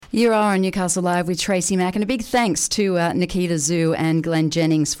You are on Newcastle Live with Tracy Mack, and a big thanks to Nikita Zoo and Glenn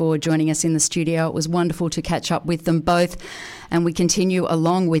Jennings for joining us in the studio. It was wonderful to catch up with them both, and we continue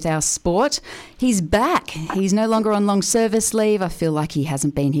along with our sport. He's back. He's no longer on long service leave. I feel like he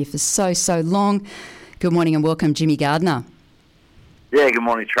hasn't been here for so long. Good morning and welcome, Jimmy Gardner. Yeah, good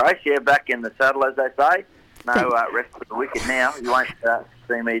morning, Trace. Yeah, back in the saddle, as they say. No rest for the wicked now. You won't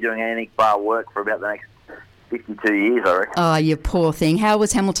see me doing anything bar work for about the next 52 years, I reckon. Oh, you poor thing. How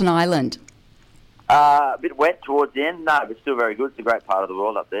was Hamilton Island? A bit wet towards the end, no, but still very good. It's a great part of the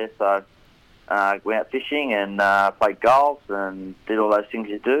world up there. So went out fishing and played golf and did all those things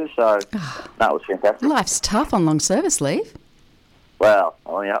you do. So that was fantastic. Life's tough on long service leave. Well,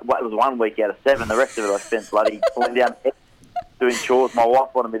 it was 1 week out of 7. The rest of it I spent bloody pulling down doing chores my wife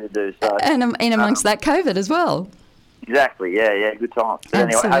wanted me to do. So and in amongst that, COVID as well. Exactly, yeah, good time. But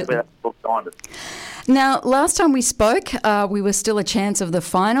anyway, hopefully that's all behind us. Now, last time we spoke, we were still a chance of the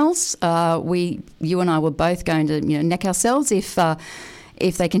finals. You and I were both going to, neck ourselves if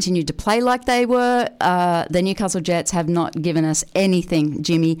they continued to play like they were. The Newcastle Jets have not given us anything,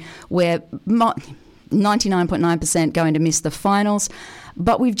 Jimmy. We're 99.9% going to miss the finals,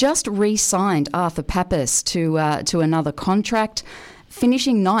 but we've just re-signed Arthur Pappas to another contract.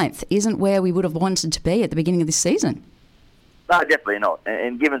 Finishing 9th isn't where we would have wanted to be at the beginning of this season. No, definitely not.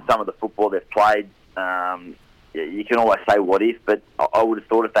 And given some of the football they've played, you can always say what if, but I would have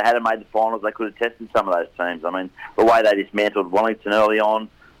thought if they hadn't made the finals, they could have tested some of those teams. I mean, the way they dismantled Wellington early on,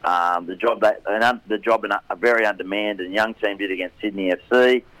 the job a very undermanned and young team did against Sydney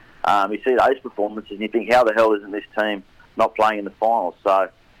FC. You see those performances and you think, how the hell isn't this team not playing in the finals? So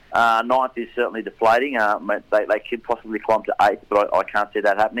 9th is certainly deflating. They could possibly climb to 8th, but I can't see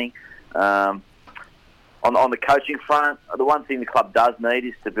that happening. On the coaching front, the one thing the club does need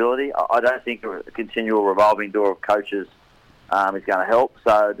is stability. I don't think a continual revolving door of coaches is going to help.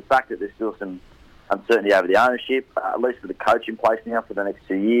 So the fact that there's still some uncertainty over the ownership, at least with the coach in place now for the next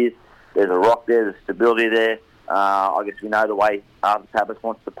 2 years, there's a rock there, there's stability there. I guess we know the way Arthur Pappas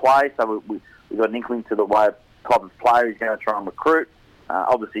wants to play, so we've got an inkling to the way type of player he's going to try and recruit.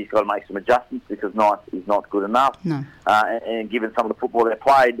 Obviously, he's got to make some adjustments because 9th is not good enough. No. And given some of the football they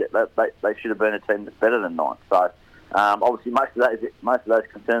played, they should have been a team that's better than 9th. So, obviously, most of those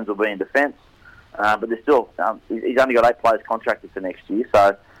concerns will be in defence. But there's still he's only got 8 players contracted for next year,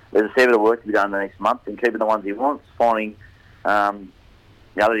 so there's a fair bit of work to be done in the next month in keeping the ones he wants, finding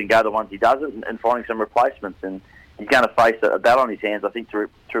letting go the ones he doesn't, and finding some replacements. And he's going to face a battle on his hands, I think,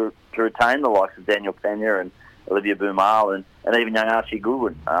 to retain the likes of Daniel Pena and Olivia Boumal and even young Archie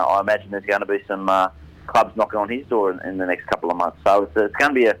Goodwin. I imagine there's going to be some clubs knocking on his door in the next couple of months. So it's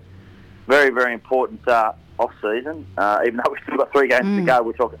going to be a very, very important off-season. Even though we've still got 3 games to go,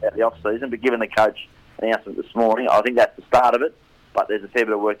 we'll talk about the off-season. But given the coach announcement this morning, I think that's the start of it. But there's a fair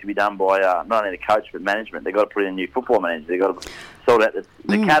bit of work to be done by not only the coach but management. They've got to put in a new football manager. They've got to sort out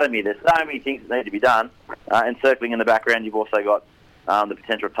the academy. There's so many things that need to be done. And circling in the background, you've also got the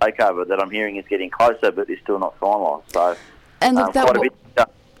potential takeover that I'm hearing is getting closer, but is still not finalised. So, quite a bit.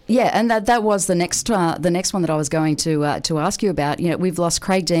 Yeah, and that was the next one that I was going to ask you about. We've lost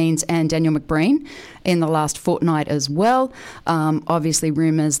Craig Deans and Daniel McBreen in the last fortnight as well. Obviously,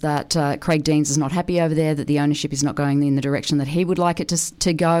 rumours that Craig Deans is not happy over there, that the ownership is not going in the direction that he would like it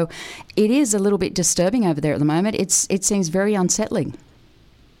to go. It is a little bit disturbing over there at the moment. It seems very unsettling.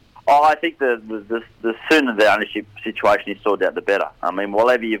 Oh, I think the sooner the ownership situation is sorted out, the better. I mean,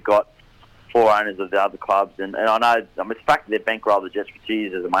 whatever you've got 4 owners of the other clubs, and I know, the fact that they've bankrolled the Jets for 2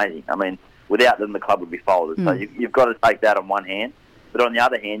 years is amazing. I mean, without them, the club would be folded. So you've got to take that on one hand. But on the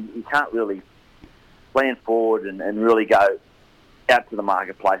other hand, you can't really plan forward and really go out to the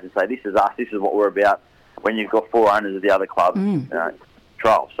marketplace and say, this is us, this is what we're about, when you've got 4 owners of the other clubs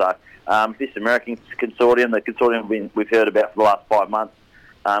control. So this American consortium, the consortium we've heard about for the last 5 months,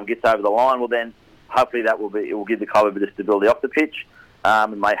 gets over the line, well then hopefully it will give the club a bit of stability off the pitch,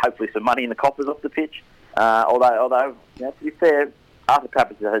 and may hopefully some money in the coffers off the pitch. Although to be fair, Arthur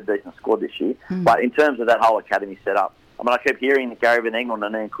Pappas has had a decent squad this year. But in terms of that whole academy setup, I mean, I keep hearing that Gary Van Engel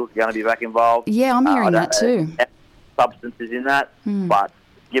and Ian Cook are going to be back involved. Yeah, I'm hearing that too. Substances in that, but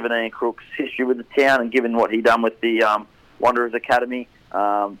given Ian Cook's history with the town and given what he done with the Wanderers Academy,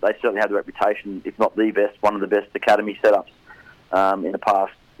 they certainly have the reputation, if not the best, one of the best academy setups in the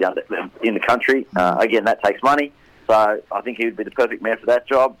past in the country. Again, that takes money, so I think he would be the perfect man for that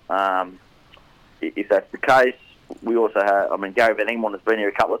job. If that's the case, we also have, Gary Van Engel has been here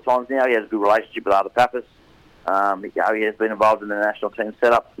a couple of times now. He has a good relationship with Arthur Pappas. He has been involved in the national team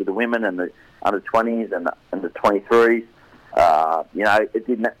setups with the women and the under-20s and the 23s. It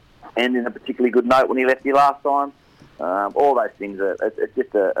didn't end in a particularly good note when he left here last time. All those things. It's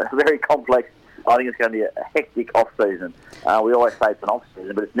just a very complex. I think it's going to be a hectic off-season. We always say it's an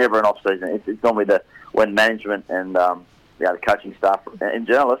off-season, but it's never an off-season. It's normally when management and the coaching staff and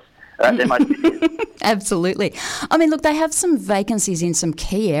journalists they're most busy. Absolutely. I mean, look, they have some vacancies in some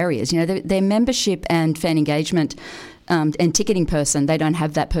key areas. You know, their membership and fan engagement and ticketing person, they don't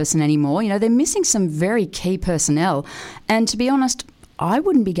have that person anymore. You know, they're missing some very key personnel. And to be honest, I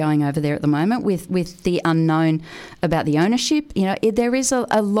wouldn't be going over there at the moment with the unknown about the ownership. You know, there is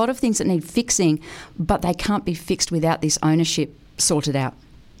a lot of things that need fixing, but they can't be fixed without this ownership sorted out.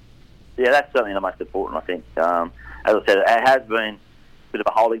 Yeah, that's certainly the most important, I think. As I said, it has been a bit of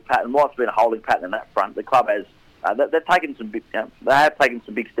a holding pattern. While it's been a holding pattern in that front, the club has they've taken some big, they have taken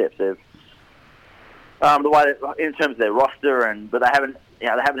some big steps. They've the way that, in terms of their roster, but they haven't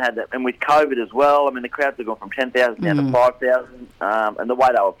had that. And with COVID as well, I mean, the crowds have gone from 10,000 down to 5,000. And the way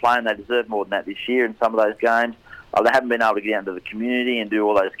they were playing, they deserve more than that this year in some of those games. They haven't been able to get out into the community and do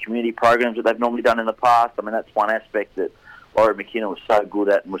all those community programs that they've normally done in the past. I mean, that's one aspect that Laurie McKinnon was so good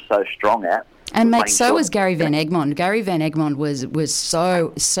at and was so strong at. And mate, so was Gary Van Egmond. Gary Van Egmond was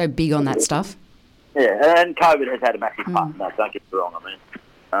so big on that stuff. Yeah, and COVID has had a massive part in that, don't get me wrong. I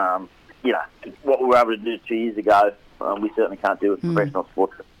mean, what we were able to do 2 years ago, we certainly can't do with professional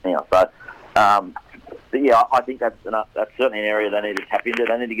sports now. So, but yeah, I think that's certainly an area they need to tap into.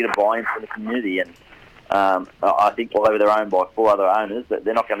 They need to get a buy-in from the community, and I think although they're owned by 4 other owners, that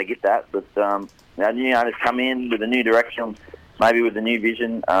they're not going to get that. But new owners come in with a new direction, maybe with a new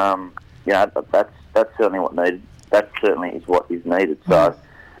vision. That's certainly what needed. That certainly is what is needed. So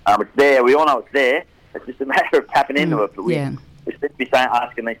it's there. We all know it's there. It's just a matter of tapping into it. But we seem to be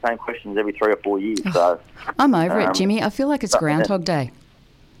asking these same questions every 3 or 4 years. So I'm over it, Jimmy. I feel like it's Groundhog Day.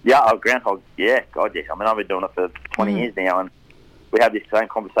 Yeah, Groundhog. Yeah, God, yes. I mean, I've been doing it for 20 years now, and we have this same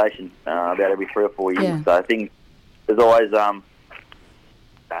conversation about every 3 or 4 years. Yeah. So I think there's always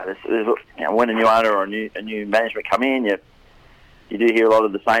when a new owner or a new management come in, you do hear a lot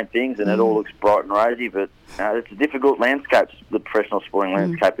of the same things, and it all looks bright and rosy, but it's a difficult landscape, the professional sporting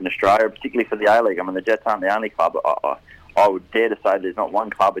landscape in Australia, particularly for the A-League. I mean, the Jets aren't the only club. I would dare to say there's not one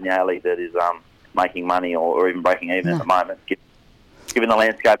club in the A-League that is making money or even breaking even at the moment, given the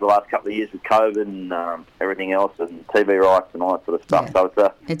landscape the last couple of years with COVID and everything else and TV rights and all that sort of stuff. Yeah.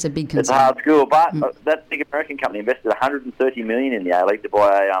 So it's a big concern. It's a hard school, but that big American company invested $130 million in the A-League to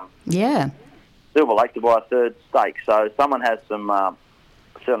buy Silver Lake to buy a third stake. So someone has some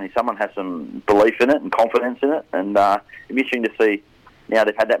belief in it and confidence in it, and it'd be interesting to see now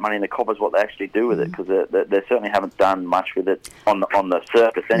they've had that money in the coffers what they actually do with it, because they certainly haven't done much with it on the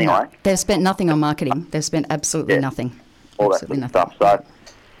surface anyway. No, they've spent nothing on marketing. They've spent absolutely nothing. All absolutely that sort of stuff.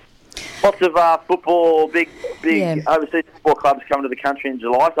 So lots of football, big overseas football clubs coming to the country in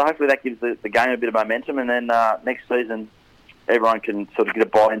July. So hopefully that gives the game a bit of momentum, and then next season everyone can sort of get a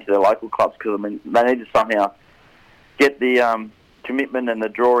buy into their local clubs, because I mean they need to somehow get the commitment and the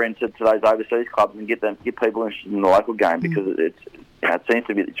draw into those overseas clubs and get people interested in the local game, because it seems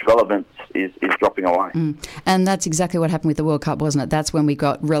to be its relevance is dropping away. And that's exactly what happened with the World Cup, wasn't it? That's when we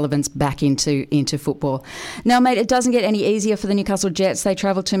got relevance back into football. Now, mate, it doesn't get any easier for the Newcastle Jets. They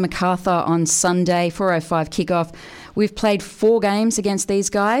travel to Macarthur on Sunday, 4:05 kickoff. We've played 4 games against these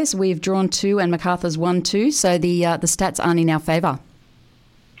guys. We've drawn 2 and Macarthur's won 2, so the stats aren't in our favour.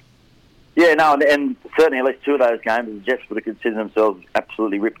 Yeah, no, and certainly at least 2 of those games, the Jets would have considered themselves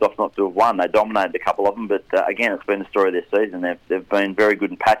absolutely ripped off not to have won. They dominated a couple of them, but again, it's been the story of their season. They've been very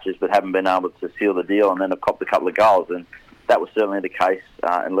good in patches, but haven't been able to seal the deal, and then have copped a couple of goals, and that was certainly the case in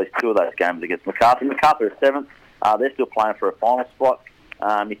at least 2 of those games against Macarthur. Macarthur is 7th. They're still playing for a final spot.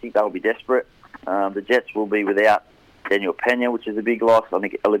 You think they'll be desperate. The Jets will be without Daniel Pena, which is a big loss. I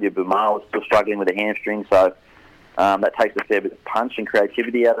think Olivia Bumar was still struggling with a hamstring, so that takes a fair bit of punch and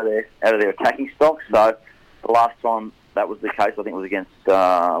creativity out of their attacking stock. So the last time that was the case, I think it was against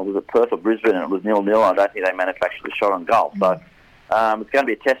was it Perth or Brisbane, and it was 0-0. I don't think they manufactured a shot on goal. So it's going to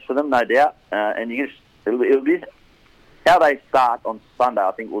be a test for them, no doubt. And it'll be how they start on Sunday.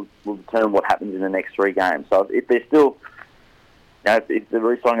 I think will determine what happens in the next 3 games. So if they're still, if the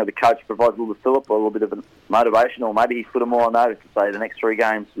re-signing of the coach provides a little bit of fillip or a little bit of motivation, or maybe he's put them more on notice to say the next 3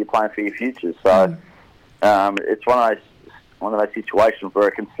 games you're playing for your futures. So. It's one of those situations where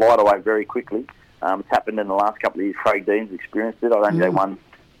it can slide away very quickly. It's happened in the last couple of years. Craig Dean's experienced it. I think they won.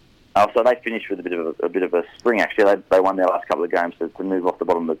 So they finished with a bit of a spring. Actually, they won their last couple of games to move off the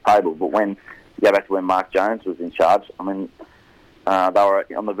bottom of the table. But when you go back to when Mark Jones was in charge, I mean, they were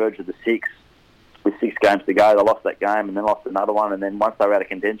on the verge of the 6 with 6 games to go. They lost that game and then lost another one. And then once they were out of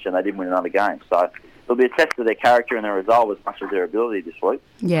contention, they didn't win another game. So it'll be a test of their character and their resolve as much as their ability this week.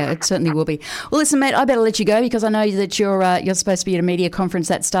 Yeah, it certainly will be. Well, listen, mate, I better let you go because I know that you're supposed to be at a media conference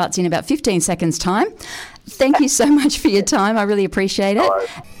that starts in about 15 seconds' time. Thank you so much for your time. I really appreciate it. Hello.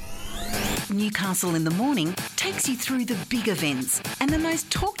 Newcastle in the Morning takes you through the big events and the most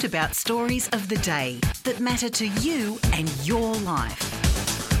talked about stories of the day that matter to you and your life.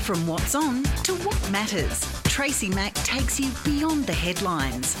 From what's on to what matters, Tracy Mack takes you beyond the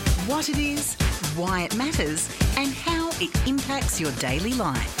headlines, what it is, why it matters, and how it impacts your daily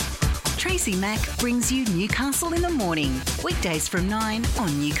life. Tracy Mack brings you Newcastle in the Morning, weekdays from 9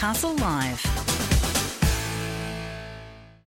 on Newcastle Live.